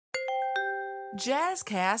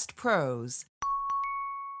Jazzcast Pros.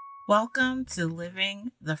 Welcome to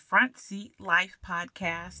Living the Front Seat Life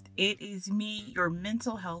podcast. It is me, your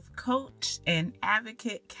mental health coach and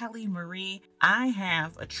advocate, Kelly Marie. I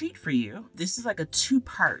have a treat for you. This is like a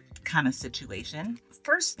two-part kind of situation.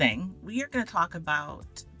 First thing, we are going to talk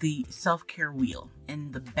about the self-care wheel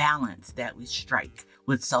and the balance that we strike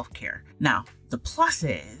with self-care. Now, the plus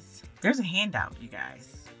is there's a handout, you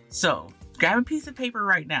guys. So grab a piece of paper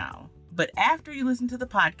right now. But after you listen to the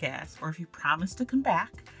podcast, or if you promise to come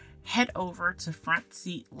back, head over to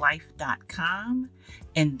frontseatlife.com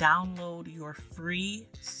and download your free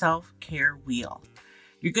self-care wheel.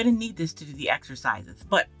 You're going to need this to do the exercises,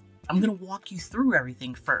 but I'm going to walk you through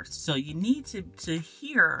everything first. So you need to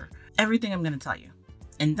hear everything I'm going to tell you,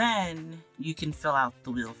 and then you can fill out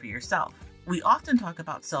the wheel for yourself. We often talk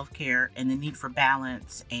about self-care and the need for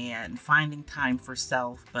balance and finding time for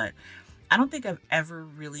self, but I don't think I've ever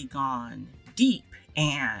really gone deep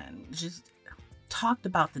and just talked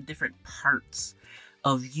about the different parts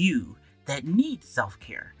of you that need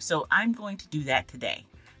self-care. So I'm going to do that today.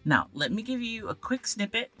 Now, let me give you a quick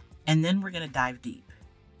snippet and then we're going to dive deep.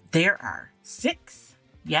 There are six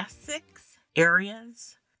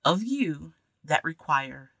areas of you that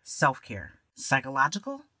require self-care: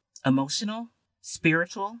 psychological, emotional,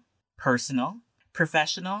 spiritual, personal,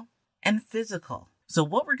 professional, and physical. So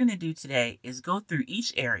what we're going to do today is go through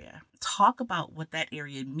each area, talk about what that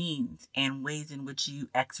area means and ways in which you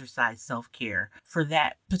exercise self-care for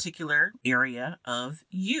that particular area of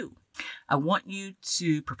you. I want you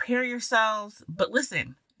to prepare yourselves, but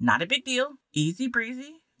listen, not a big deal. Easy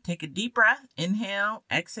breezy. Take a deep breath. Inhale,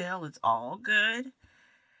 exhale. It's all good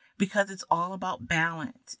because it's all about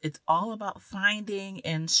balance. It's all about finding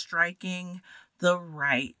and striking the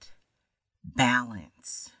right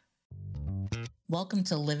balance. Welcome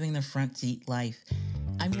to Living the Front Seat Life.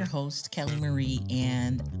 I'm your host, Kelly Marie,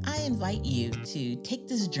 and I invite you to take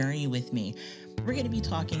this journey with me. We're going to be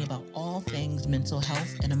talking about all things mental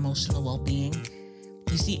health and emotional well-being.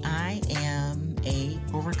 You see, I am a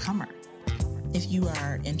overcomer. If you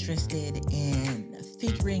are interested in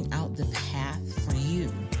figuring out the path for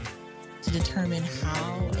you to determine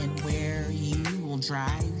how and where you will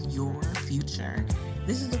drive your future,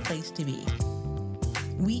 this is the place to be.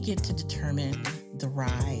 We get to determine the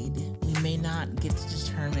ride. We may not get to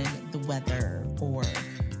determine the weather or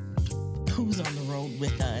who's on the road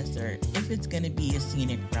with us or if it's going to be a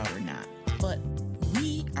scenic route or not, but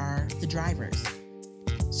we are the drivers.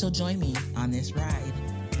 So join me on this ride,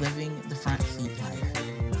 living the front seat life.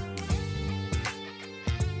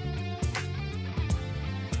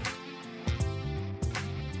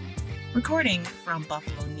 Recording from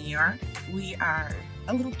Buffalo, New York. We are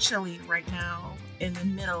a little chilly right now in the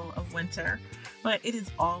middle of winter, but it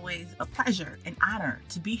is always a pleasure and honor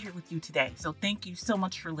to be here with you today. So thank you so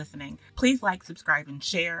much for listening. Please like, subscribe, and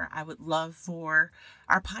share. I would love for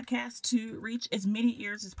our podcast to reach as many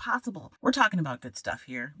ears as possible. We're talking about good stuff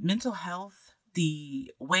here. Mental health,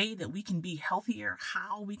 the way that we can be healthier,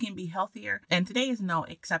 how we can be healthier. And today is no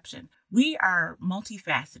exception. We are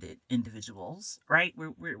multifaceted individuals, right?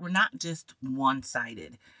 We're not just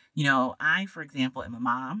one-sided. You know, I, for example, am a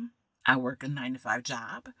mom. I work a 9-to-5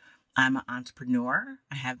 job. I'm an entrepreneur.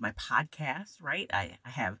 I have my podcast, right? I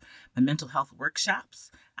have my mental health workshops.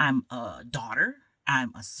 I'm a daughter.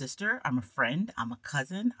 I'm a sister. I'm a friend. I'm a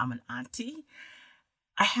cousin. I'm an auntie.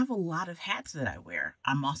 I have a lot of hats that I wear.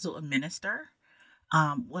 I'm also a minister.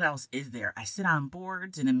 What else is there? I sit on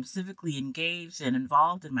boards and am civically engaged and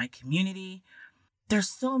involved in my community. There's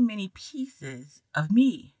so many pieces of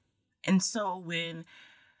me. And so when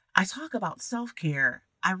I talk about self-care,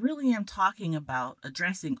 I really am talking about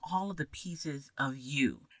addressing all of the pieces of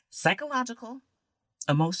you: psychological,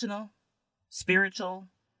 emotional, spiritual,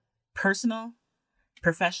 personal,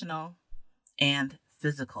 professional, and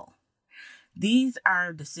physical. These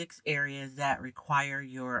are the six areas that require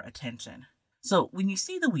your attention. So when you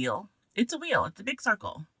see the wheel, it's a wheel. It's a big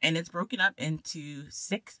circle, and it's broken up into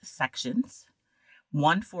 6 sections,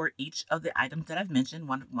 one for each of the items that I've mentioned,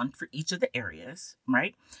 one for each of the areas,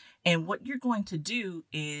 right? And what you're going to do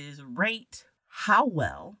is rate how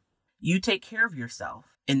well you take care of yourself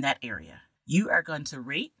in that area. You are going to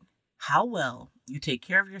rate how well you take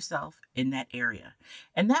care of yourself in that area.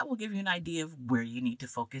 And that will give you an idea of where you need to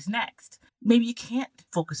focus next. Maybe you can't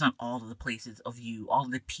focus on all of the places of you, all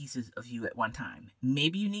of the pieces of you at one time.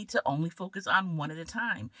 Maybe you need to only focus on one at a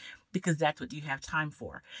time because that's what you have time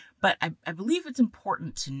for. But I believe it's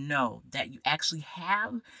important to know that you actually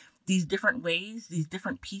have these different ways, these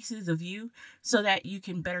different pieces of you, so that you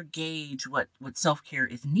can better gauge what self-care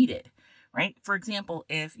is needed right? For example,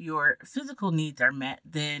 if your physical needs are met,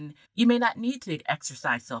 then you may not need to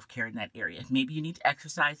exercise self-care in that area. Maybe you need to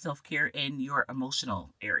exercise self-care in your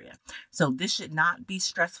emotional area. So this should not be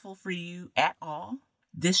stressful for you at all.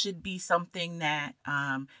 This should be something that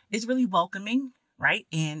is really welcoming, right?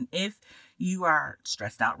 And if you are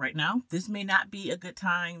stressed out right now, this may not be a good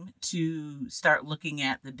time to start looking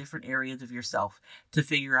at the different areas of yourself to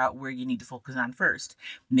figure out where you need to focus on first.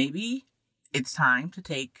 Maybe it's time to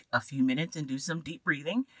take a few minutes and do some deep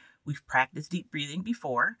breathing. We've practiced deep breathing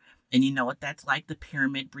before, and you know what that's like, the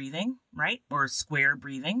pyramid breathing, right? Or square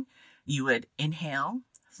breathing. You would inhale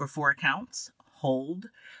for 4 counts, hold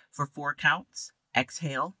for 4 counts,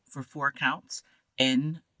 exhale for 4 counts,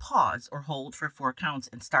 and pause or hold for 4 counts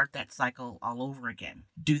and start that cycle all over again.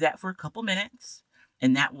 Do that for a couple minutes,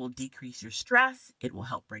 and that will decrease your stress. It will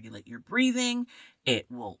help regulate your breathing. It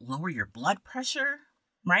will lower your blood pressure,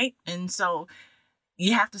 right? And so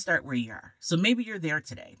you have to start where you are. So maybe you're there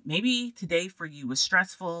today. Maybe today for you was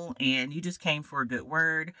stressful and you just came for a good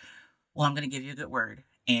word. Well, I'm going to give you a good word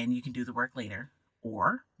and you can do the work later.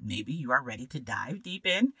 Or maybe you are ready to dive deep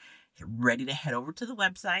in. You're ready to head over to the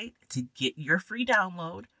website to get your free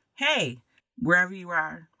download. Hey, wherever you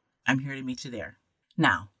are, I'm here to meet you there.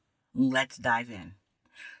 Now, let's dive in.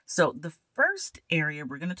 So the first area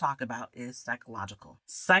we're going to talk about is psychological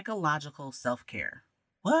self-care.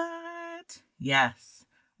 What? Yes,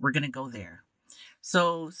 we're going to go there.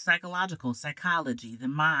 So psychology, the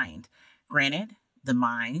mind. Granted, the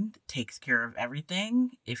mind takes care of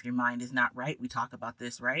everything. If your mind is not right, we talk about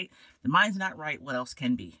this, right? The mind's not right, what else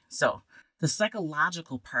can be? So the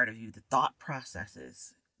psychological part of you, the thought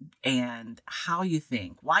processes and how you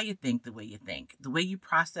think, why you think the way you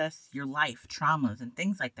process your life, traumas and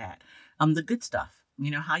things like that. The good stuff,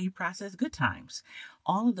 how you process good times.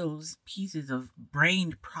 All of those pieces of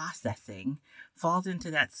brain processing falls into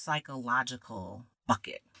that psychological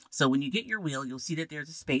bucket. So when you get your wheel, you'll see that there's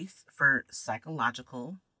a space for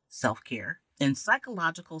psychological self-care. And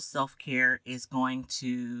psychological self-care is going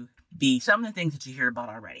to be some of the things that you hear about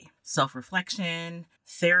already. Self-reflection,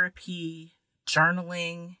 therapy,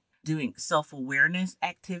 journaling, doing self-awareness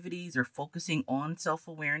activities or focusing on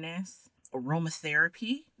self-awareness,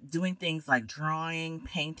 aromatherapy, doing things like drawing,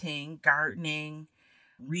 painting, gardening,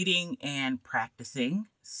 reading and practicing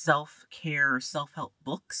self-care, self-help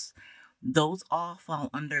books. Those all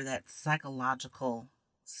fall under that psychological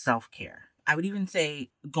self-care. I would even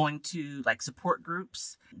say going to like support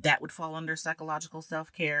groups, that would fall under psychological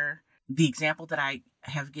self-care. The example that I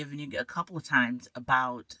have given you a couple of times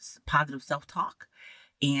about positive self-talk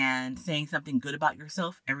and saying something good about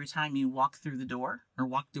yourself every time you walk through the door or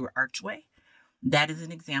walk through an archway, that is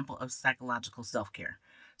an example of psychological self-care.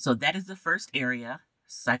 So that is the first area,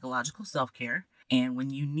 psychological self-care. And when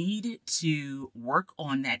you need to work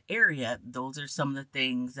on that area, those are some of the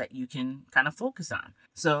things that you can kind of focus on.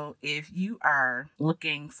 So if you are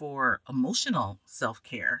looking for emotional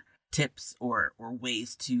self-care tips or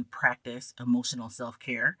ways to practice emotional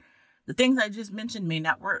self-care, the things I just mentioned may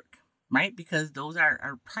not work, right? Because those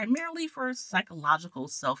are primarily for psychological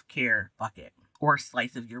self-care bucket or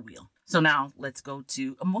slice of your wheel. So now let's go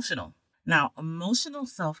to emotional. Now, emotional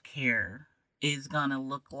self-care is going to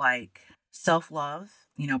look like self-love,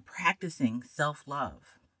 practicing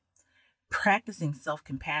self-love, practicing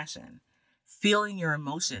self-compassion, feeling your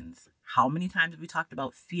emotions. How many times have we talked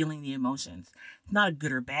about feeling the emotions? It's not a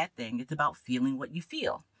good or bad thing. It's about feeling what you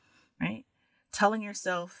feel, right? Telling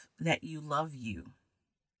yourself that you love you.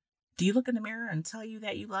 Do you look in the mirror and tell you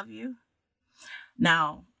that you love you?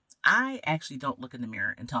 Now, I actually don't look in the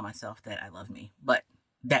mirror and tell myself that I love me, but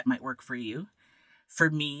that might work for you. For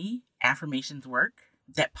me, affirmations work.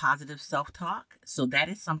 That positive self-talk. So that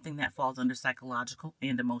is something that falls under psychological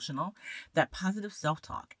and emotional. That positive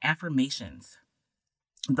self-talk, affirmations.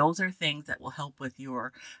 Those are things that will help with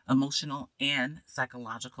your emotional and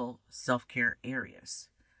psychological self-care areas.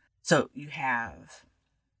 So you have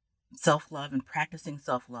self-love and practicing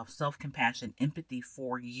self-love, self-compassion, empathy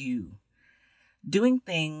for you. Doing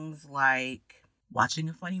things like watching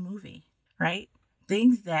a funny movie, right?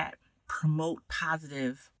 Things that promote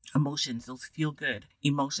positive emotions, those feel good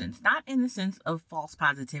emotions, not in the sense of false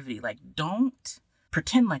positivity. Like, don't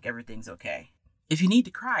pretend like everything's okay. If you need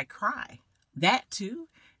to cry, cry. That too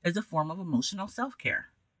is a form of emotional self-care.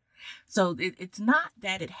 So it's not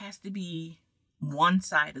that it has to be one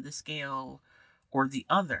side of the scale or the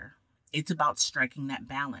other. It's about striking that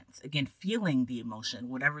balance. Again, feeling the emotion,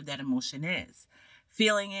 whatever that emotion is.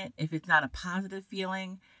 Feeling it. If it's not a positive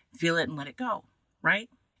feeling, feel it and let it go, right?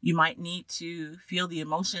 You might need to feel the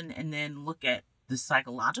emotion and then look at the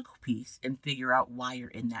psychological piece and figure out why you're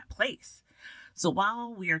in that place. So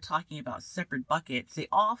while we are talking about separate buckets, they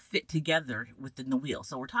all fit together within the wheel.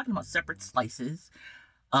 So we're talking about separate slices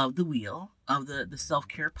of the wheel, of the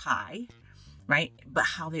self-care pie, right? But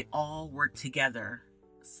how they all work together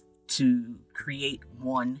to create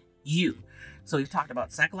one you. So we've talked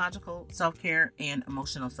about psychological self-care and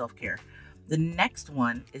emotional self-care. The next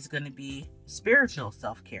one is going to be spiritual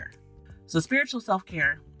self-care. So spiritual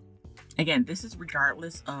self-care, again, this is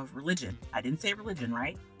regardless of religion. I didn't say religion,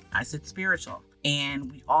 right? I said spiritual.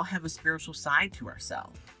 And we all have a spiritual side to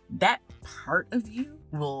ourselves. That part of you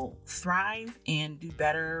will thrive and do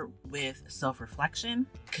better with self-reflection,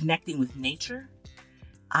 connecting with nature.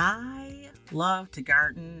 I love to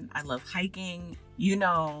garden. I love hiking. You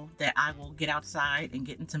know that I will get outside and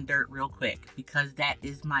get in some dirt real quick because that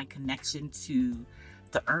is my connection to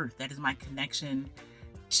the earth. That is my connection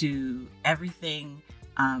to everything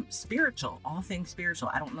spiritual, all things spiritual.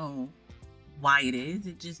 I don't know why it is.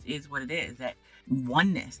 It just is what it is. That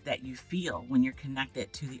oneness that you feel when you're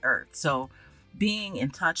connected to the earth. So being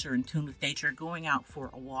in touch or in tune with nature, going out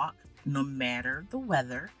for a walk, no matter the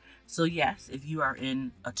weather. So yes, if you are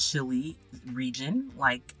in a chilly region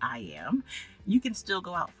like I am, you can still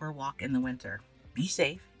go out for a walk in the winter. Be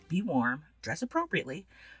safe, be warm, dress appropriately,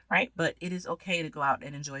 right? But it is okay to go out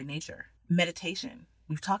and enjoy nature. Meditation.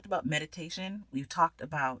 We've talked about meditation. We've talked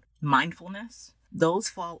about mindfulness. Those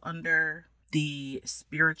fall under the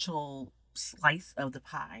spiritual slice of the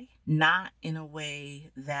pie, not in a way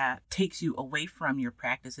that takes you away from your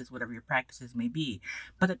practices, whatever your practices may be,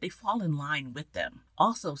 but that they fall in line with them.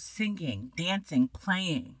 Also, singing, dancing,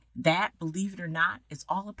 playing, that, believe it or not, is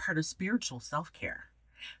all a part of spiritual self-care.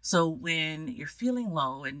 So when you're feeling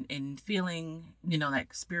low and feeling, that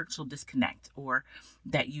spiritual disconnect or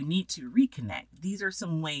that you need to reconnect, these are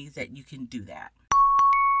some ways that you can do that.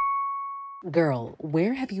 Girl,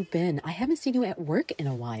 where have you been? I haven't seen you at work in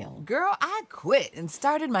a while. Girl, I quit and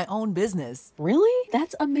started my own business. Really?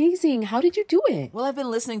 That's amazing. How did you do it? Well, I've been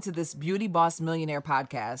listening to this Beauty Boss Millionaire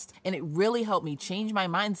podcast, and it really helped me change my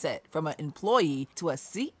mindset from an employee to a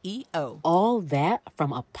CEO. All that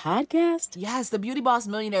from a podcast? Yes, the Beauty Boss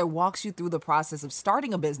Millionaire walks you through the process of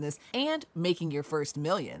starting a business and making your first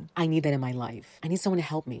million. I need that in my life. I need someone to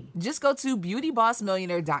help me. Just go to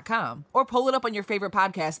beautybossmillionaire.com or pull it up on your favorite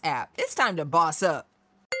podcast app. It's time to boss up.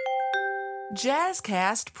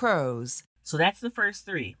 Jazzcast Pros. So that's the first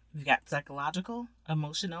three. We've got psychological,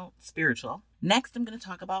 emotional, spiritual. Next, I'm going to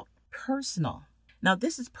talk about personal. Now,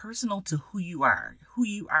 this is personal to who you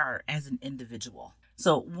are as an individual.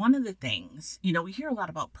 So one of the things, we hear a lot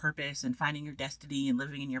about purpose and finding your destiny and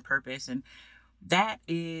living in your purpose. And that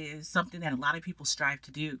is something that a lot of people strive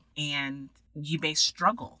to do. And you may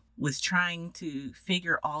struggle with trying to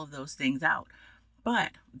figure all of those things out.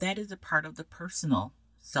 But that is a part of the personal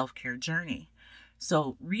self-care journey.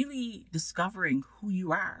 So really discovering who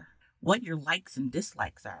you are, what your likes and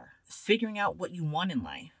dislikes are, figuring out what you want in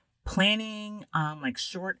life, planning like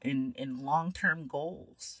short and long-term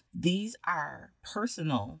goals. These are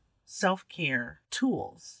personal self-care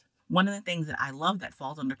tools. One of the things that I love that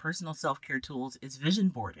falls under personal self-care tools is vision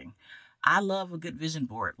boarding. I love a good vision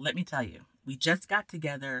board. Let me tell you, we just got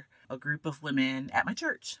together, a group of women at my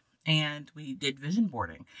church. And we did vision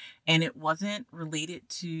boarding, and it wasn't related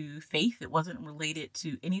to faith. It wasn't related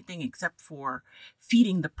to anything except for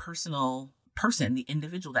feeding the the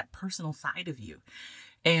individual, that personal side of you.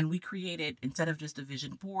 And we created, instead of just a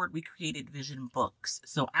vision board, we created vision books.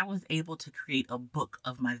 So I was able to create a book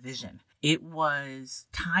of my vision. It was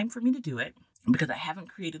time for me to do it because I haven't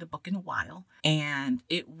created a book in a while. And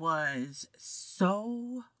it was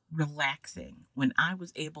so relaxing when I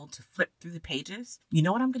was able to flip through the pages. You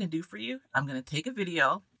know what I'm going to do for you? I'm going to take a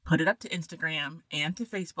video, put it up to Instagram and to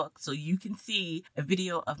Facebook so you can see a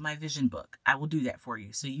video of my vision book. I will do that for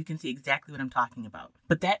you so you can see exactly what I'm talking about.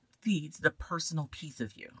 But that feeds the personal piece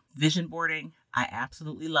of you. Vision boarding, I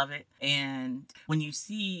absolutely love it. And when you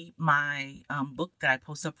see my book that I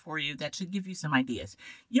post up for you, that should give you some ideas.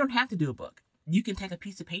 You don't have to do a book. You can take a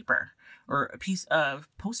piece of paper or a piece of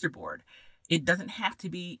poster board. It doesn't have to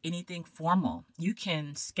be anything formal. You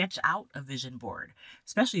can sketch out a vision board,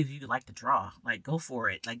 especially if you like to draw. Like, go for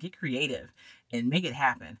it. Like, get creative and make it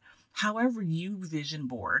happen. However you vision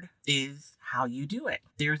board is how you do it.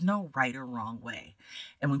 There's no right or wrong way.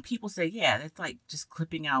 And when people say, yeah, that's like just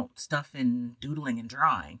clipping out stuff and doodling and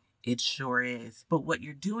drawing, it sure is. But what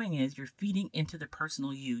you're doing is you're feeding into the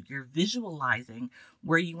personal you. You're visualizing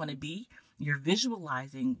where you want to be. You're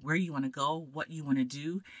visualizing where you want to go, what you want to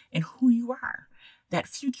do, and who you are, that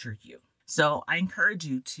future you. So I encourage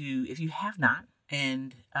you to, if you have not,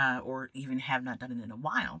 or even have not done it in a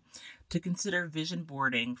while, to consider vision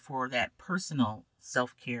boarding for that personal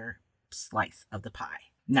self-care slice of the pie.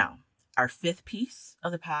 Now, our fifth piece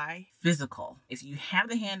of the pie, physical. If you have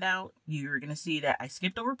the handout, you're going to see that I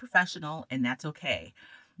skipped over professional, and that's okay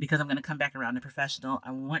because I'm going to come back around to professional.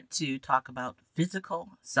 I want to talk about physical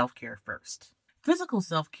self-care first. Physical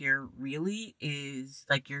self-care really is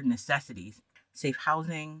like your necessities: safe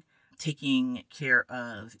housing, taking care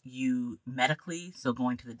of you medically, so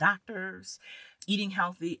going to the doctors, eating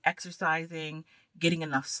healthy, exercising, getting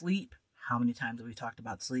enough sleep. How many times have we talked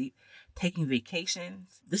about sleep? Taking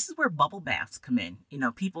vacations. This is where bubble baths come in.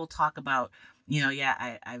 People talk about,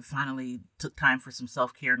 I finally took time for some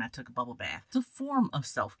self-care and I took a bubble bath. It's a form of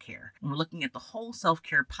self-care. When we're looking at the whole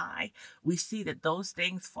self-care pie, we see that those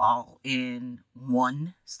things fall in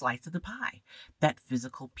one slice of the pie, that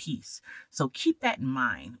physical piece. So keep that in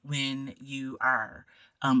mind when you are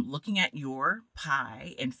looking at your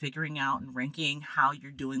pie and figuring out and ranking how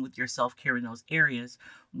you're doing with your self-care in those areas,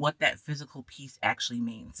 what that physical piece actually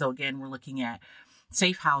means. So again, we're looking at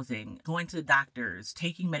safe housing, going to the doctors,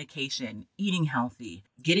 taking medication, eating healthy,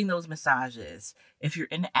 getting those massages. If you're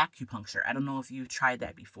into acupuncture, I don't know if you've tried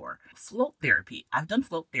that before. Float therapy. I've done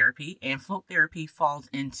float therapy, and float therapy falls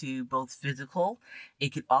into both physical.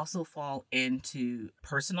 It could also fall into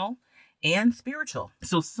personal and spiritual.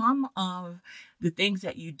 So some of the things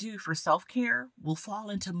that you do for self-care will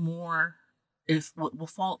fall into more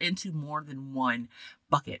than one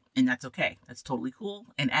bucket, and that's okay. That's totally cool,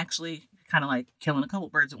 and actually kind of like killing a couple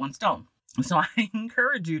birds with one stone. So I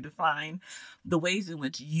encourage you to find the ways in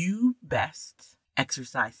which you best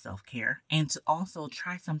exercise self-care and to also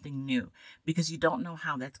try something new, because you don't know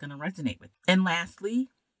how that's going to resonate with you. And lastly,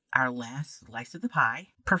 our last slice of the pie,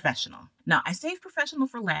 professional. Now, I save professional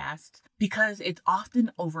for last because it's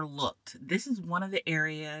often overlooked. This is one of the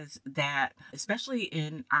areas that, especially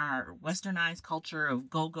in our westernized culture of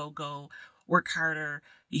go, go, go, work harder,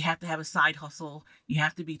 you have to have a side hustle, you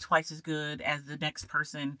have to be twice as good as the next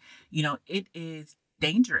person. It is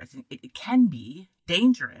dangerous. It can be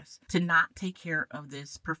dangerous to not take care of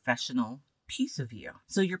this professional piece of you.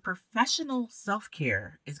 So your professional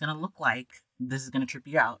self-care is going to look like, this is going to trip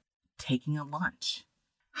you out, taking a lunch.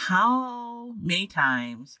 How many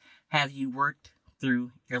times have you worked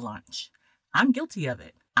through your lunch? I'm guilty of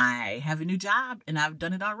it. I have a new job and I've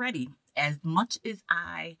done it already. As much as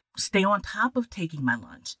I stay on top of taking my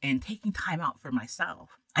lunch and taking time out for myself,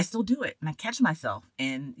 I still do it and I catch myself,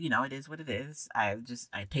 and it is what it is. I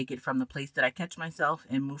take it from the place that I catch myself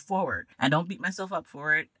and move forward. I don't beat myself up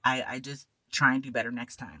for it. I just try and do better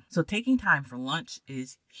next time. So taking time for lunch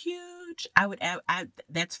is huge. I would add,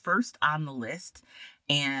 that's first on the list,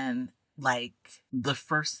 and like the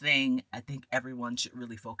first thing I think everyone should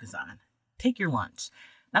really focus on. Take your lunch.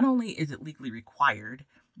 Not only is it legally required,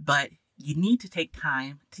 but you need to take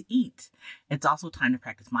time to eat. It's also time to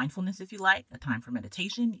practice mindfulness if you like, a time for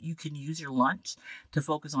meditation. You can use your lunch to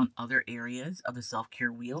focus on other areas of the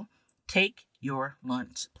self-care wheel. Take your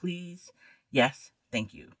lunch, please. Yes,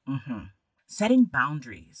 thank you. Setting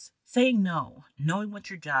boundaries, saying no, knowing what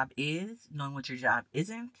your job is, knowing what your job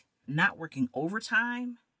isn't, not working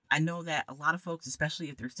overtime. I know that a lot of folks, especially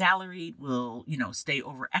if they're salaried, will, stay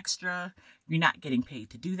over extra. You're not getting paid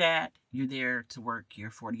to do that. You're there to work your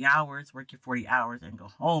 40 hours, and go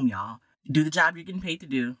home, y'all. Do the job you're getting paid to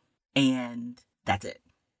do, and that's it,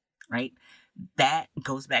 right? That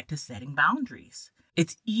goes back to setting boundaries.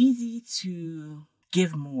 It's easy to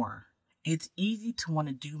give more. It's easy to want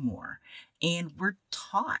to do more. And we're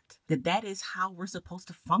taught that is how we're supposed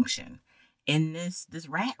to function in this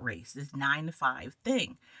rat race, this 9-to-5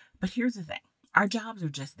 thing. But here's the thing. Our jobs are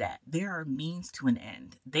just that. They are a means to an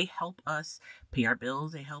end. They help us pay our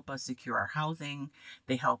bills. They help us secure our housing.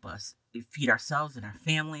 They help us feed ourselves and our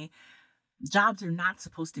family. Jobs are not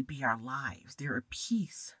supposed to be our lives. They're a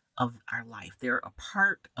piece of our life. They're a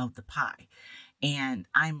part of the pie. And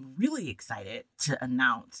I'm really excited to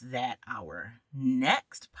announce that our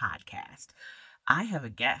next podcast, I have a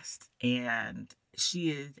guest, and she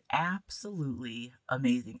is absolutely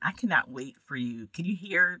amazing. I cannot wait for you. Can you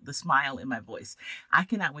hear the smile in my voice? I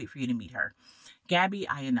cannot wait for you to meet her. Gabby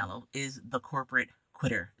Iannello is the corporate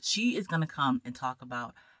quitter. She is going to come and talk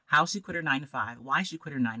about how she quit her 9-to-5, why she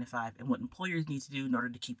quit her 9-to-5, and what employers need to do in order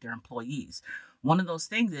to keep their employees. One of those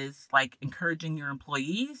things is like encouraging your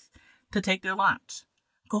employees to take their lunch.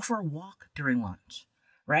 Go for a walk during lunch,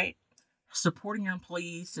 right? Supporting your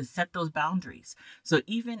employees to set those boundaries. So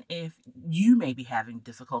even if you may be having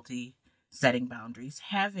difficulty setting boundaries,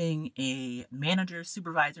 having a manager,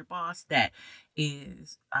 supervisor, boss that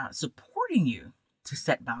is supporting you to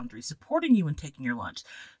set boundaries, supporting you in taking your lunch,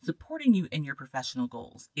 supporting you in your professional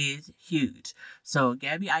goals is huge. So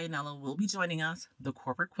Gabby Iannello will be joining us, the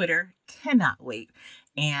corporate quitter. Cannot wait.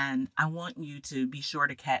 And I want you to be sure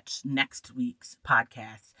to catch next week's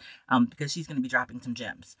podcast because she's going to be dropping some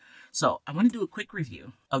gems. So I want to do a quick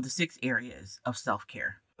review of the 6 areas of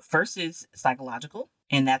self-care. First is psychological,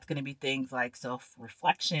 and that's going to be things like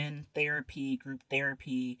self-reflection, therapy, group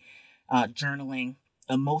therapy, journaling.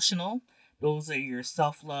 Emotional, those are your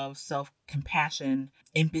self-love, self-compassion,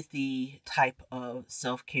 empathy type of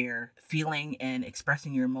self-care, feeling and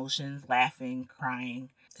expressing your emotions, laughing, crying.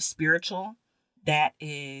 Spiritual, that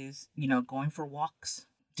is, going for walks,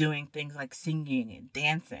 doing things like singing and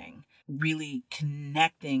dancing, really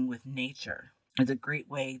connecting with nature is a great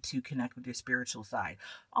way to connect with your spiritual side.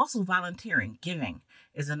 Also, volunteering, giving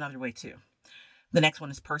is another way too. The next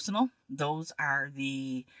one is personal. Those are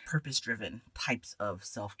the purpose-driven types of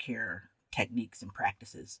self-care techniques and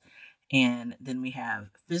practices. And then we have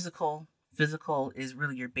physical. Physical is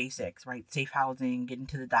really your basics, right? Safe housing, getting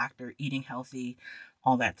to the doctor, eating healthy,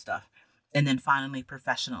 all that stuff. And then finally,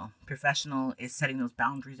 professional. Professional is setting those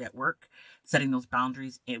boundaries at work, setting those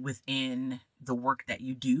boundaries within the work that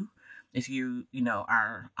you do. If you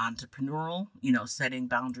are entrepreneurial, setting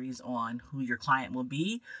boundaries on who your client will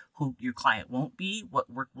be, who your client won't be, what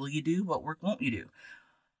work will you do, what work won't you do.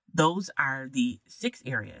 Those are the 6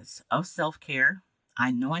 areas of self-care.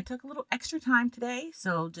 I know I took a little extra time today,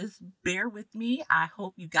 so just bear with me. I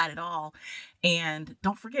hope you got it all. And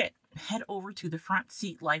don't forget, head over to the Front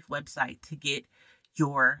Seat Life website to get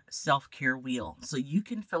your self-care wheel so you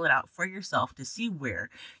can fill it out for yourself to see where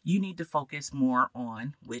you need to focus more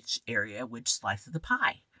on which area, which slice of the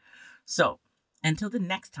pie. So until the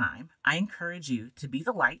next time, I encourage you to be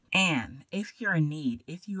the light. And if you're in need,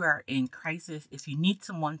 if you are in crisis, if you need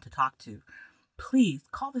someone to talk to, please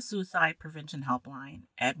call the Suicide Prevention Helpline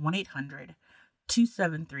at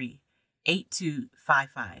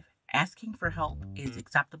 1-800-273-8255. Asking for help is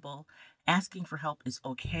acceptable. Asking for help is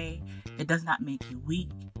okay. It does not make you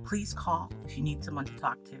weak. Please call if you need someone to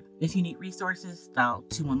talk to. If you need resources, dial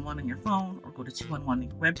 211 on your phone or go to 211 in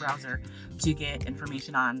your web browser to get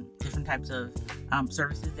information on different types of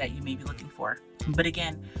services that you may be looking for. But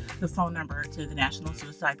again, the phone number to the National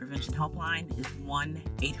Suicide Prevention Helpline is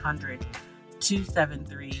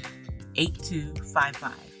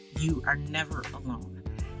 1-800-273-8255. You are never alone.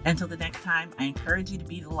 Until the next time, I encourage you to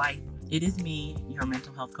be the light. It is me, your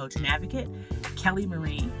mental health coach and advocate, Kelly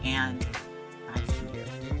Marie, and I see you.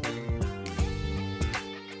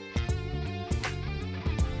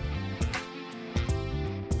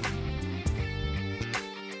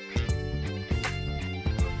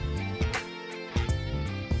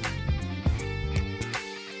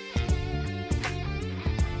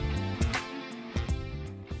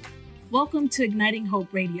 Welcome to Igniting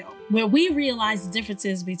Hope Radio, where we realize the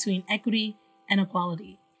differences between equity and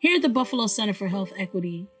equality. Here at the Buffalo Center for Health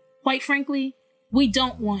Equity, quite frankly, we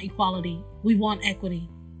don't want equality, we want equity.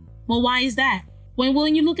 Well, why is that?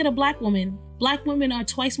 When you look at a Black woman are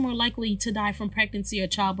twice more likely to die from pregnancy or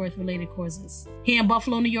childbirth-related causes. Here in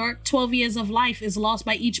Buffalo, New York, 12 years of life is lost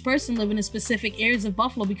by each person living in specific areas of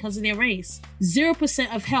Buffalo because of their race.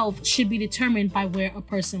 0% of health should be determined by where a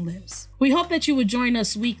person lives. We hope that you will join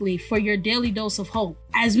us weekly for your daily dose of hope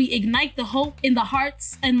as we ignite the hope in the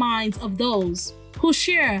hearts and minds of those who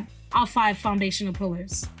share our 5 foundational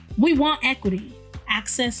pillars. We want equity,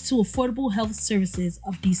 access to affordable health services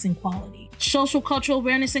of decent quality, social cultural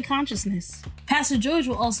awareness and consciousness. Pastor George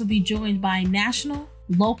will also be joined by national,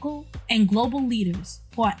 local, and global leaders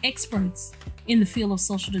who are experts in the field of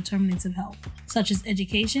social determinants of health, such as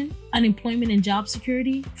education, unemployment and job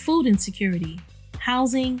security, food insecurity,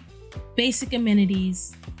 housing, basic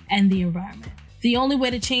amenities, and the environment. The only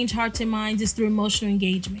way to change hearts and minds is through emotional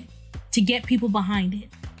engagement, to get people behind it,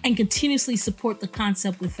 and continuously support the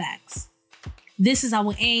concept with facts. This is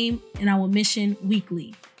our aim and our mission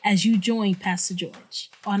weekly as you join Pastor George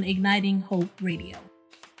on Igniting Hope Radio.